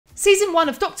Season 1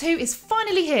 of Doctor Who is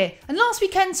finally here, and last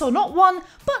weekend saw not 1,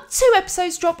 but 2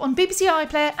 episodes drop on BBC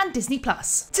iPlayer and Disney+.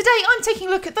 Today I'm taking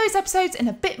a look at those episodes in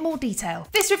a bit more detail.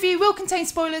 This review will contain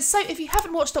spoilers, so if you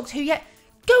haven't watched Doctor Who yet,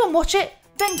 go and watch it,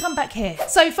 then come back here.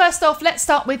 So first off, let's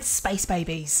start with Space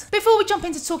Babies. Before we jump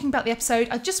into talking about the episode,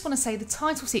 I just want to say the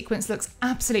title sequence looks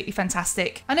absolutely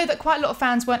fantastic. I know that quite a lot of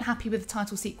fans weren't happy with the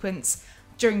title sequence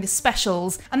during the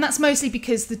specials, and that's mostly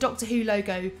because the Doctor Who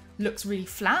logo looks really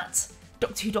flat.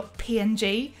 Doctor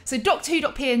Who.png. So Doctor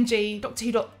Who.png, Doctor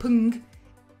Who.png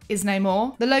is no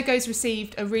more. The logo's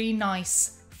received a really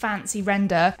nice fancy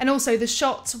render, and also the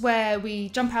shot where we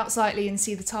jump out slightly and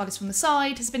see the TARDIS from the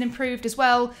side has been improved as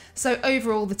well, so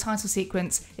overall the title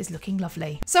sequence is looking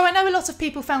lovely. So I know a lot of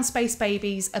people found Space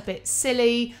Babies a bit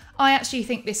silly. I actually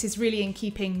think this is really in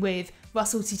keeping with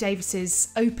Russell T Davies's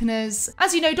openers.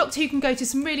 As you know, Doctor Who can go to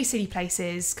some really silly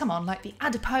places, come on, like the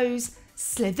Adipose,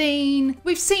 Slitheen,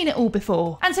 we've seen it all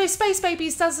before. And so Space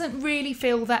Babies doesn't really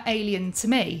feel that alien to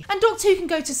me. And Doctor Who can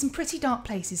go to some pretty dark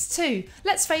places too.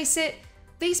 Let's face it,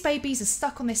 these babies are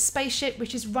stuck on this spaceship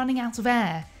which is running out of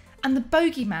air. And the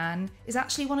bogeyman is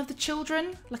actually one of the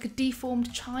children, like a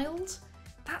deformed child.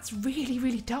 That's really,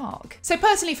 really dark. So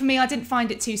personally for me, I didn't find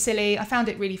it too silly. I found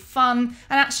it really fun.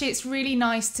 And actually it's really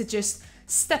nice to just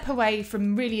step away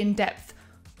from really in-depth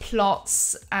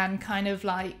plots and kind of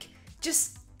like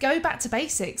just go back to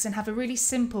basics and have a really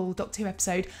simple Doctor Who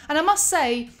episode. And I must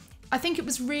say, I think it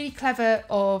was really clever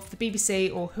of the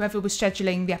BBC or whoever was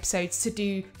scheduling the episodes to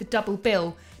do the double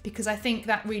bill, because I think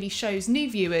that really shows new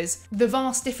viewers the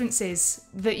vast differences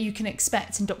that you can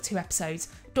expect in Doctor Who episodes.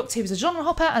 Doctor Who is a genre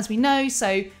hopper, as we know,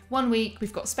 so one week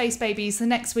we've got Space Babies, the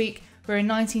next week we're in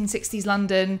 1960s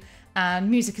London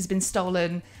and music has been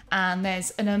stolen and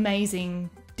there's an amazing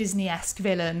Disney-esque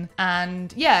villain,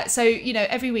 and yeah, so you know,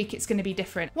 every week it's going to be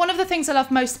different. One of the things I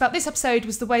loved most about this episode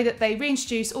was the way that they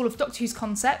reintroduced all of Doctor Who's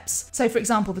concepts. So for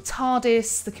example, the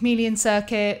TARDIS, the chameleon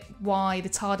circuit, why the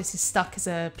TARDIS is stuck as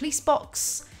a police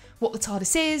box, what the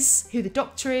TARDIS is, who the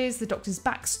Doctor is, the Doctor's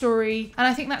backstory, and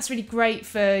I think that's really great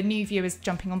for new viewers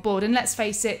jumping on board. And let's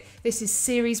face it, this is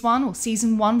series 1 or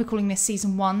season 1, we're calling this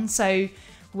season 1, so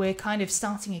we're kind of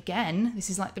starting again. This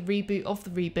is like the reboot of the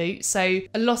reboot. So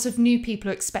a lot of new people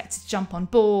are expected to jump on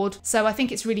board. So I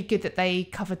think it's really good that they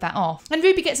covered that off. And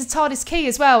Ruby gets a TARDIS key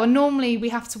as well. And normally we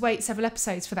have to wait several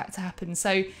episodes for that to happen.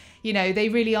 So, you know, they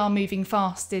really are moving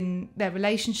fast in their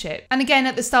relationship. And again,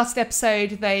 at the start of the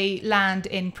episode, they land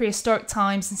in prehistoric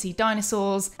times and see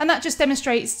dinosaurs. And that just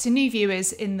demonstrates to new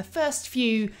viewers in the first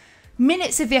few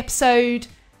minutes of the episode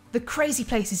the crazy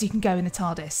places you can go in the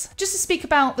TARDIS. Just to speak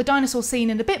about the dinosaur scene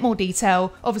in a bit more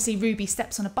detail, obviously Ruby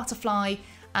steps on a butterfly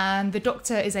and the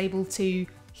Doctor is able to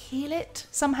heal it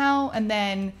somehow, and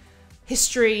then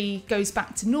history goes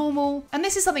back to normal. And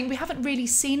this is something we haven't really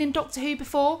seen in Doctor Who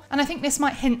before, and I think this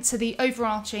might hint to the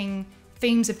overarching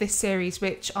themes of this series,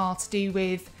 which are to do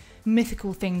with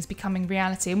mythical things becoming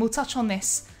reality, and we'll touch on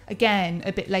this again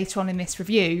a bit later on in this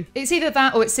review. It's either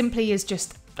that or it simply is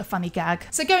just a funny gag.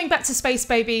 So going back to Space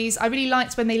Babies, I really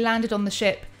liked when they landed on the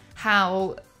ship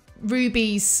how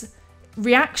Ruby's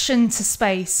reaction to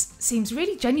space seems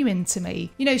really genuine to me.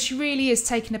 You know, she really is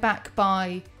taken aback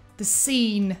by the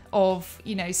scene of,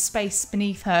 you know, space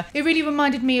beneath her. It really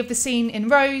reminded me of the scene in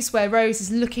Rose where Rose is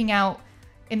looking out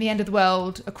in the end of the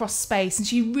world across space and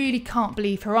she really can't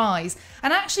believe her eyes.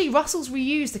 And actually Russell's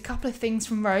reused a couple of things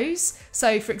from Rose.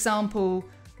 So for example,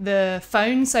 the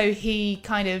phone, so he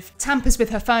kind of tampers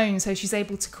with her phone so she's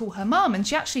able to call her mum, and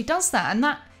she actually does that, and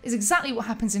that is exactly what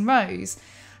happens in Rose.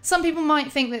 Some people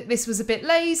might think that this was a bit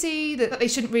lazy, that they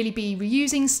shouldn't really be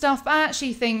reusing stuff, but I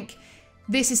actually think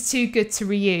this is too good to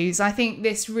reuse. I think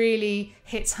this really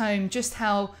hits home just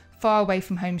how far away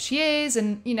from home she is,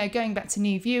 and you know, going back to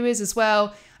new viewers as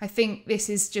well, I think this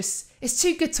is just, it's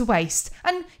too good to waste.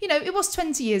 And you know, it was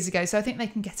 20 years ago, so I think they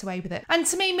can get away with it. And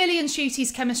to me, Millie and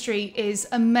Ncuti's chemistry is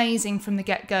amazing from the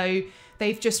get-go.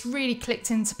 They've just really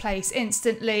clicked into place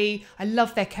instantly. I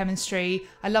love their chemistry.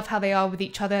 I love how they are with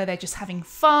each other. They're just having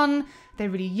fun. They're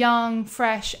really young,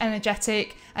 fresh,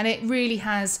 energetic, and it really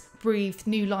has breathed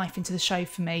new life into the show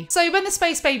for me. So when the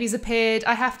Space Babies appeared,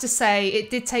 I have to say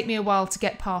it did take me a while to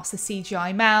get past the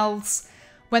CGI mouths.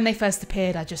 When they first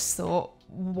appeared, I just thought,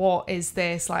 what is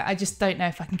this? Like, I just don't know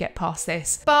if I can get past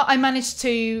this. But I managed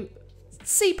to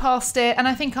see past it, and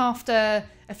I think after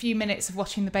a few minutes of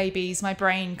watching the babies, my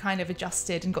brain kind of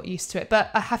adjusted and got used to it. But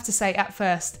I have to say, at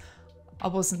first, I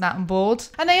wasn't that on board.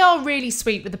 And they are really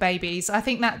sweet with the babies. I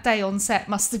think that day on set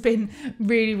must have been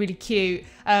really, really cute.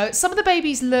 Some of the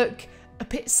babies look a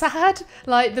bit sad.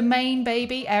 Like the main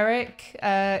baby, Eric,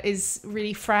 is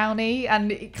really frowny,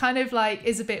 and it kind of like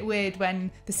is a bit weird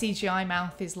when the CGI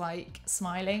mouth is like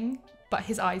smiling, but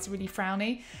his eyes are really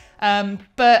frowny.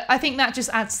 But I think that just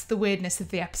adds to the weirdness of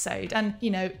the episode. And,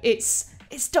 you know, it's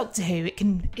Doctor Who. It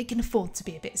can afford to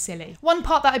be a bit silly. One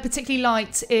part that I particularly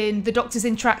liked in the Doctor's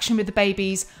interaction with the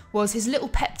babies was his little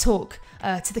pep talk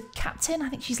to the captain. I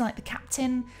think she's like the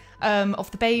captain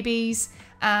of the babies.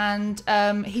 And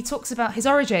he talks about his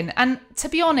origin. And to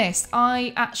be honest,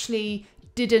 I actually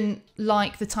didn't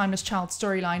like the Timeless Child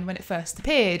storyline when it first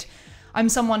appeared. I'm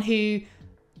someone who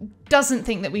doesn't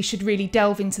think that we should really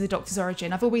delve into the Doctor's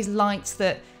origin. I've always liked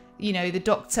that, you know, the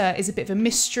Doctor is a bit of a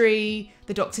mystery.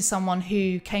 The Doctor's someone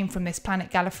who came from this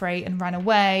planet Gallifrey and ran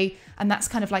away, and that's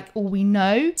kind of like all we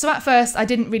know. So at first I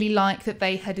didn't really like that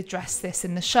they had addressed this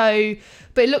in the show,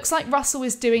 but it looks like Russell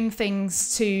is doing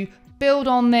things to build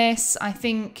on this. I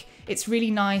think it's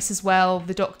really nice as well.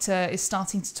 The Doctor is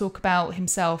starting to talk about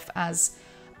himself as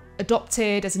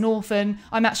adopted, as an orphan.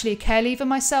 I'm actually a care leaver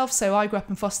myself, so I grew up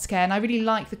in foster care, and I really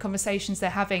like the conversations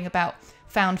they're having about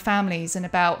found families and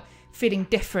about feeling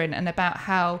different, and about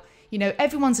how, you know,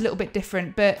 everyone's a little bit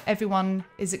different, but everyone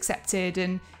is accepted,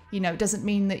 and, you know, it doesn't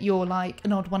mean that you're like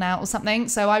an odd one out or something.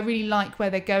 So I really like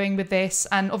where they're going with this.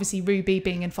 And obviously Ruby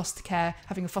being in foster care,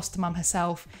 having a foster mum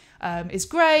herself, is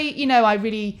great. You know, I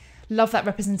really love that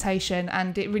representation,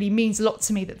 and it really means a lot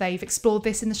to me that they've explored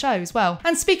this in the show as well.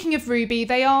 And speaking of Ruby,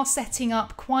 they are setting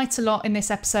up quite a lot in this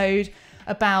episode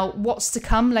about what's to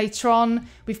come later on.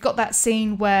 We've got that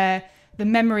scene where the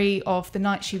memory of the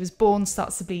night she was born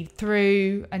starts to bleed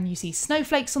through, and you see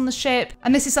snowflakes on the ship.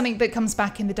 And this is something that comes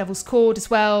back in the Devil's Chord as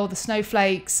well, the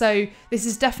snowflakes. So this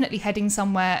is definitely heading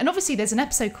somewhere. And obviously there's an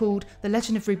episode called The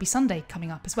Legend of Ruby Sunday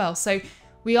coming up as well. So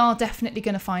we are definitely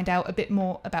going to find out a bit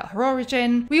more about her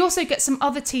origin. We also get some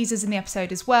other teasers in the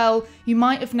episode as well. You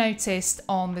might have noticed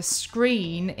on the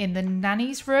screen in the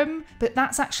nanny's room, but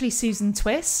that's actually Susan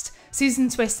Twist. Susan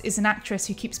Twist is an actress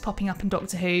who keeps popping up in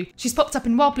Doctor Who. She's popped up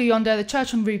in Wild Blue Yonder, The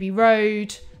Church on Ruby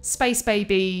Road, Space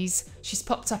Babies. She's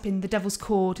popped up in The Devil's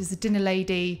Chord as the dinner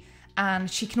lady,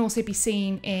 and she can also be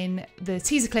seen in the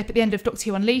teaser clip at the end of Doctor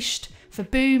Who Unleashed for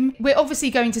Boom. We're obviously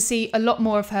going to see a lot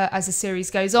more of her as the series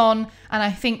goes on, and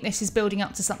I think this is building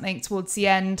up to something towards the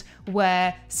end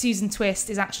where Susan Twist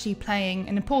is actually playing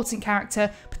an important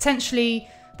character, potentially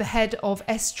the head of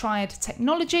S-Triad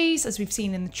Technologies, as we've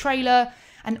seen in the trailer.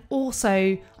 And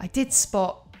also, I did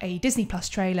spot a Disney Plus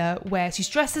trailer where she's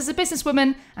dressed as a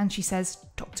businesswoman and she says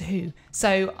Doctor Who.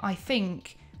 So I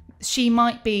think she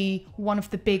might be one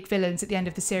of the big villains at the end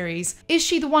of the series. Is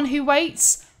she the one who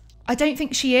waits? I don't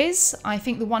think she is. I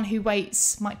think the one who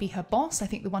waits might be her boss. I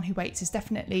think the one who waits is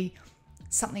definitely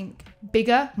something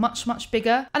bigger, much, much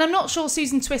bigger. And I'm not sure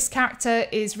Susan Twist's character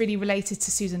is really related to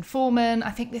Susan Foreman. I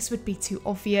think this would be too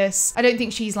obvious. I don't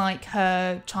think she's like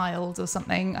her child or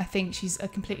something. I think she's a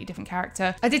completely different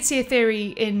character. I did see a theory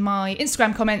in my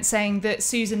Instagram comments saying that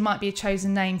Susan might be a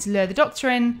chosen name to lure the Doctor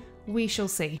in. We shall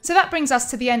see. So that brings us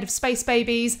to the end of Space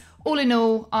Babies. All in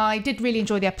all, I did really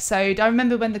enjoy the episode. I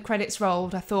remember when the credits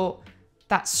rolled, I thought,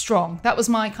 that's strong. That was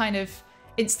my kind of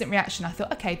instant reaction. I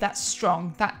thought, okay, that's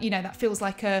strong. That, you know, that feels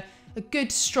like a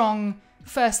good, strong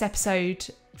first episode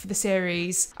for the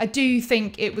series. I do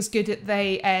think it was good that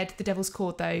they aired The Devil's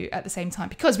Chord though at the same time,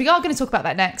 because we are going to talk about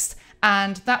that next,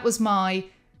 and that was my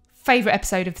favourite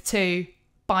episode of the two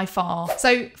by far.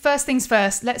 So first things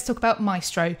first, let's talk about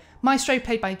Maestro. Maestro,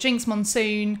 played by Jinx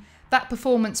Monsoon. That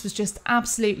performance was just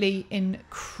absolutely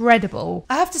incredible.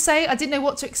 I have to say, I didn't know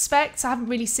what to expect. I haven't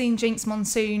really seen Jinx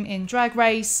Monsoon in Drag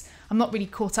Race. I'm not really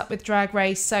caught up with Drag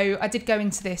Race, so I did go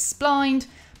into this blind,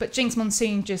 but Jinx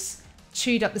Monsoon just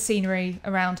chewed up the scenery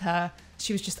around her.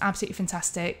 She was just absolutely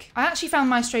fantastic. I actually found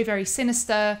Maestro very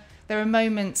sinister. There were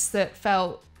moments that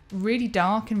felt really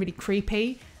dark and really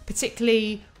creepy,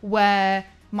 particularly where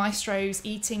Maestro's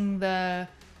eating the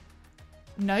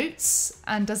notes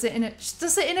and does it in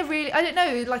a really, I don't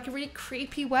know, like a really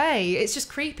creepy way. It's just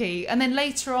creepy. And then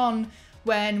later on,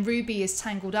 when Ruby is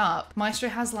tangled up, Maestro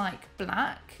has like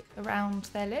black around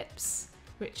their lips,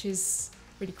 which is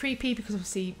really creepy because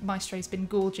obviously Maestro's been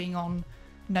gorging on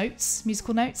notes,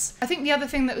 musical notes. I think the other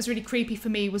thing that was really creepy for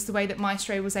me was the way that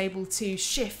Maestro was able to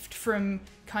shift from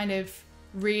kind of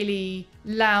really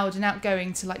loud and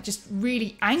outgoing to like just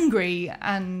really angry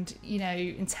and, you know,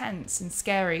 intense and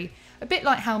scary. A bit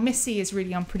like how Missy is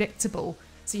really unpredictable.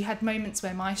 So you had moments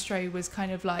where Maestro was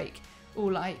kind of like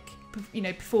all like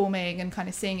performing and kind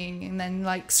of singing and then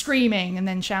like screaming and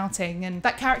then shouting, and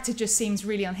that character just seems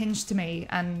really unhinged to me,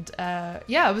 and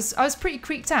yeah, I was pretty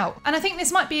creeped out. And I think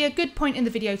this might be a good point in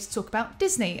the video to talk about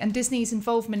Disney and Disney's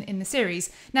involvement in the series.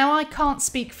 Now, I can't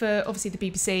speak for obviously the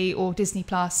BBC or Disney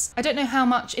Plus. I don't know how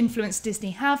much influence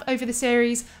Disney have over the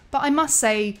series, but I must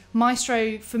say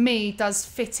Maestro for me does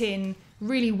fit in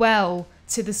really well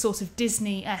to the sort of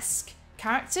Disney-esque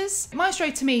characters. Maestro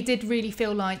to me did really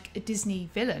feel like a Disney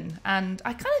villain, and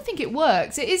I kind of think it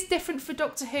works. It is different for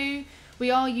Doctor Who. We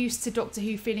are used to Doctor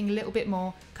Who feeling a little bit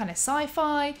more kind of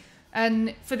sci-fi,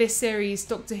 and for this series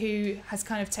Doctor Who has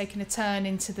kind of taken a turn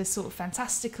into the sort of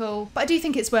fantastical, but I do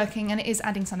think it's working and it is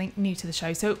adding something new to the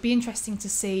show, so it'll be interesting to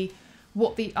see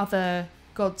what the other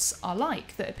gods are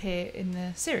like that appear in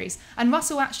the series. And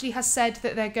Russell actually has said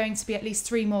that there are going to be at least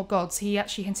 3 more gods. He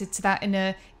actually hinted to that in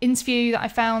an interview that I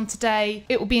found today.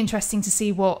 It will be interesting to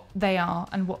see what they are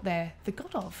and what they're the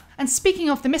god of. And speaking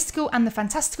of the mystical and the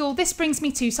fantastical, this brings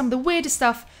me to some of the weirdest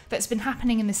stuff that's been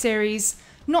happening in the series,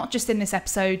 not just in this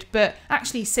episode, but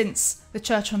actually since the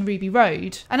Church on Ruby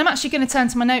Road. And I'm actually going to turn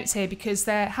to my notes here because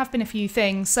there have been a few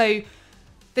things. So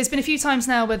there's been a few times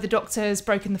now where the Doctor's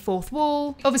broken the 4th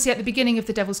wall. Obviously at the beginning of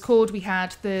The Devil's Chord we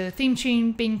had the theme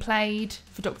tune being played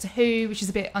for Doctor Who, which is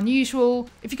a bit unusual.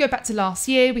 If you go back to last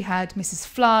year, we had Mrs.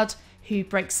 Flood, who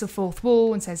breaks the 4th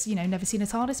wall and says, you know, never seen a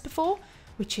TARDIS before,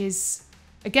 which is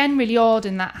again really odd,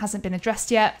 and that hasn't been addressed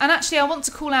yet. And actually I want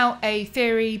to call out a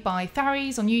theory by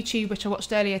Tharies on YouTube, which I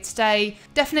watched earlier today.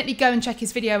 Definitely go and check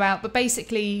his video out, but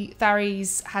basically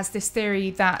Tharies has this theory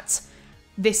that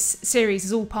this series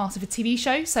is all part of a TV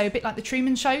show, so a bit like the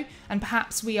Truman Show, and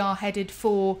perhaps we are headed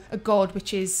for a god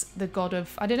which is the god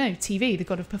of, I don't know, TV, the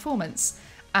god of performance.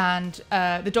 And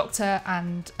the Doctor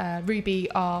and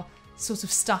Ruby are sort of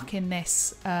stuck in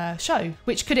this show,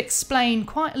 which could explain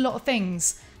quite a lot of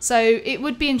things. So it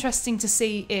would be interesting to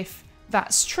see if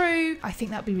that's true. I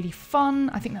think that would be really fun.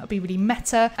 I think that would be really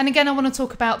meta. And again, I want to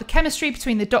talk about the chemistry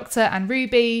between the Doctor and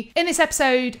Ruby. In this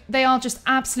episode, they are just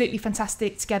absolutely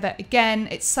fantastic together again.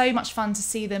 It's so much fun to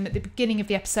see them at the beginning of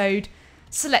the episode,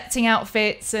 selecting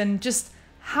outfits and just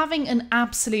having an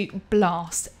absolute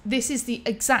blast. This is the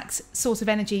exact sort of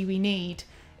energy we need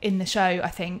in the show, I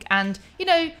think. And, you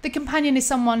know, the companion is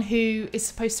someone who is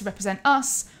supposed to represent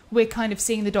us. We're kind of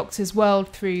seeing the Doctor's world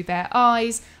through their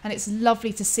eyes, and it's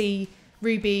lovely to see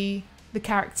Ruby, the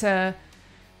character,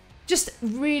 just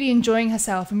really enjoying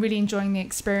herself and really enjoying the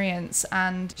experience,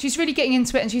 and she's really getting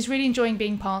into it and she's really enjoying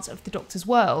being part of the Doctor's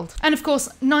world. And of course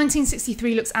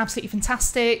 1963 looks absolutely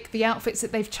fantastic, the outfits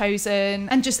that they've chosen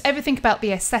and just everything about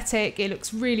the aesthetic, it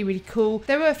looks really, really cool.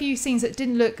 There were a few scenes that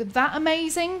didn't look that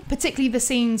amazing, particularly the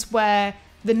scenes where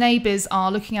the neighbours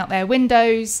are looking out their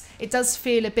windows. It does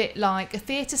feel a bit like a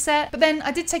theatre set. But then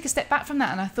I did take a step back from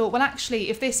that and I thought, well, actually,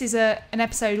 if this is an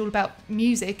episode all about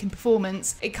music and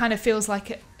performance, it kind of feels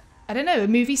like, I don't know, a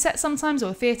movie set sometimes or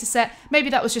a theatre set.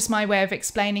 Maybe that was just my way of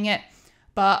explaining it.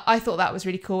 But I thought that was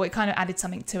really cool. It kind of added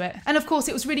something to it. And of course,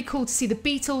 it was really cool to see the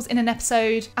Beatles in an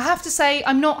episode. I have to say,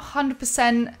 I'm not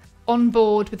 100% on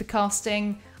board with the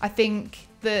casting. I think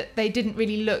that they didn't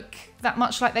really look that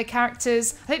much like their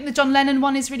characters. I think the John Lennon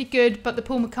one is really good, but the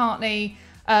Paul McCartney,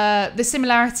 the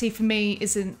similarity for me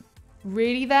isn't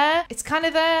really there. It's kind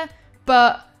of there,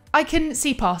 but I can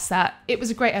see past that. It was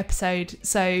a great episode,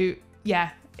 so yeah,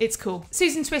 it's cool.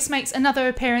 Susan Twist makes another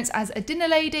appearance as a dinner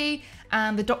lady,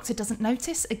 and the Doctor doesn't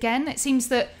notice again. It seems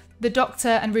that the Doctor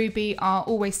and Ruby are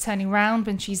always turning around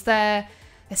when she's there.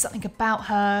 There's something about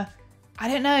her. I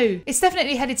don't know. It's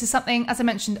definitely headed to something, as I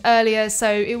mentioned earlier,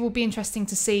 so it will be interesting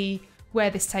to see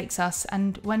where this takes us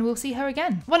and when we'll see her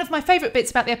again. One of my favourite bits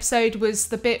about the episode was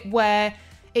the bit where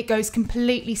it goes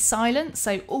completely silent,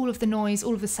 so all of the noise,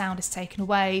 all of the sound is taken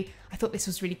away. I thought this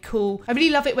was really cool. I really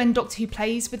love it when Doctor Who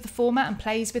plays with the format and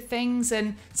plays with things,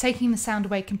 and taking the sound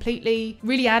away completely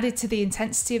really added to the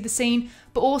intensity of the scene.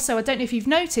 But also, I don't know if you've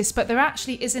noticed, but there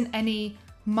actually isn't any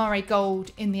Murray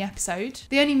Gold in the episode.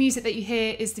 The only music that you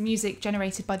hear is the music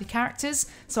generated by the characters,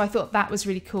 so I thought that was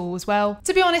really cool as well.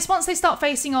 To be honest, once they start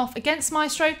facing off against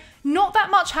Maestro, not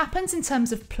that much happens in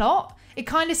terms of plot. It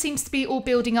kind of seems to be all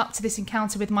building up to this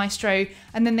encounter with Maestro,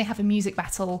 and then they have a music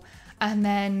battle, and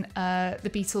then the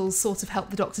Beatles sort of help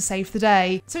the Doctor save the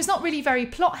day. So it's not really very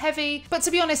plot heavy, but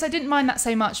to be honest, I didn't mind that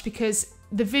so much because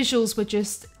the visuals were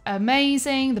just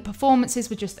amazing, the performances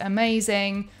were just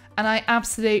amazing, and I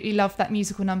absolutely loved that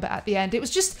musical number at the end. It was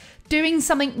just doing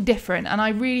something different, and I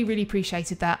really, really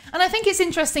appreciated that. And I think it's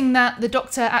interesting that the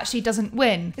Doctor actually doesn't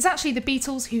win. It's actually the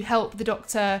Beatles who help the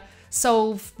Doctor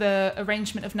solve the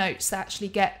arrangement of notes that actually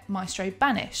get Maestro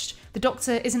banished. The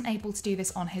Doctor isn't able to do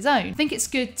this on his own. I think it's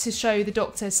good to show the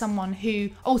Doctor as someone who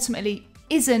ultimately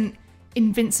isn't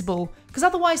invincible, because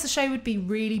otherwise the show would be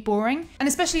really boring. And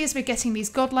especially as we're getting these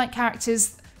godlike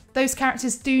characters, those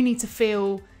characters do need to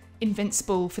feel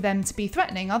invincible for them to be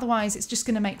threatening, otherwise it's just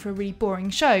going to make for a really boring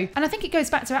show. And I think it goes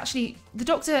back to actually the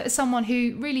Doctor as someone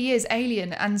who really is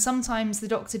alien, and sometimes the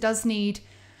Doctor does need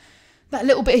that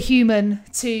little bit of human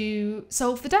to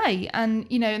solve the day, and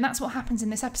and that's what happens in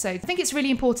this episode. I think it's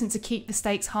really important to keep the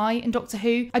stakes high in Doctor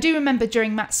Who. I do remember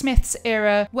during Matt Smith's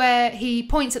era where he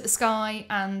points at the sky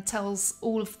and tells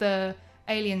all of the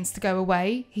aliens to go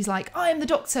away. He's like, "I am the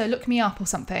Doctor, look me up," or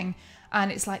something,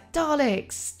 and it's like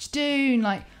Daleks, Jadoon,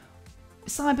 like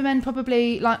Cybermen,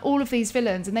 probably, like all of these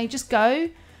villains, and they just go.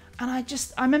 And I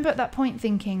remember at that point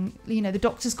thinking, the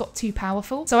Doctor's got too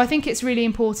powerful. So I think it's really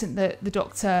important that the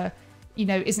Doctor,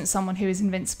 isn't someone who is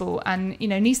invincible and,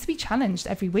 needs to be challenged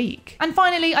every week. And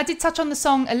finally, I did touch on the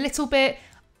song a little bit.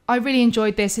 I really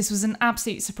enjoyed this. This was an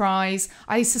absolute surprise.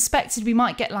 I suspected we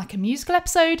might get like a musical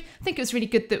episode. I think it was really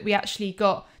good that we actually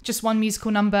got just one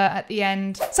musical number at the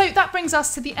end. So that brings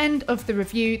us to the end of the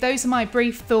review. Those are my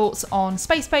brief thoughts on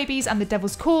Space Babies and the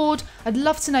Devil's Chord. I'd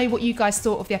love to know what you guys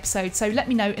thought of the episode, so let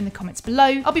me know in the comments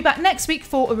below. I'll be back next week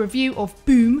for a review of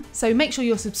Boom, so make sure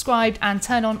you're subscribed and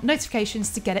turn on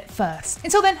notifications to get it first.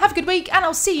 Until then, have a good week and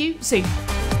I'll see you soon.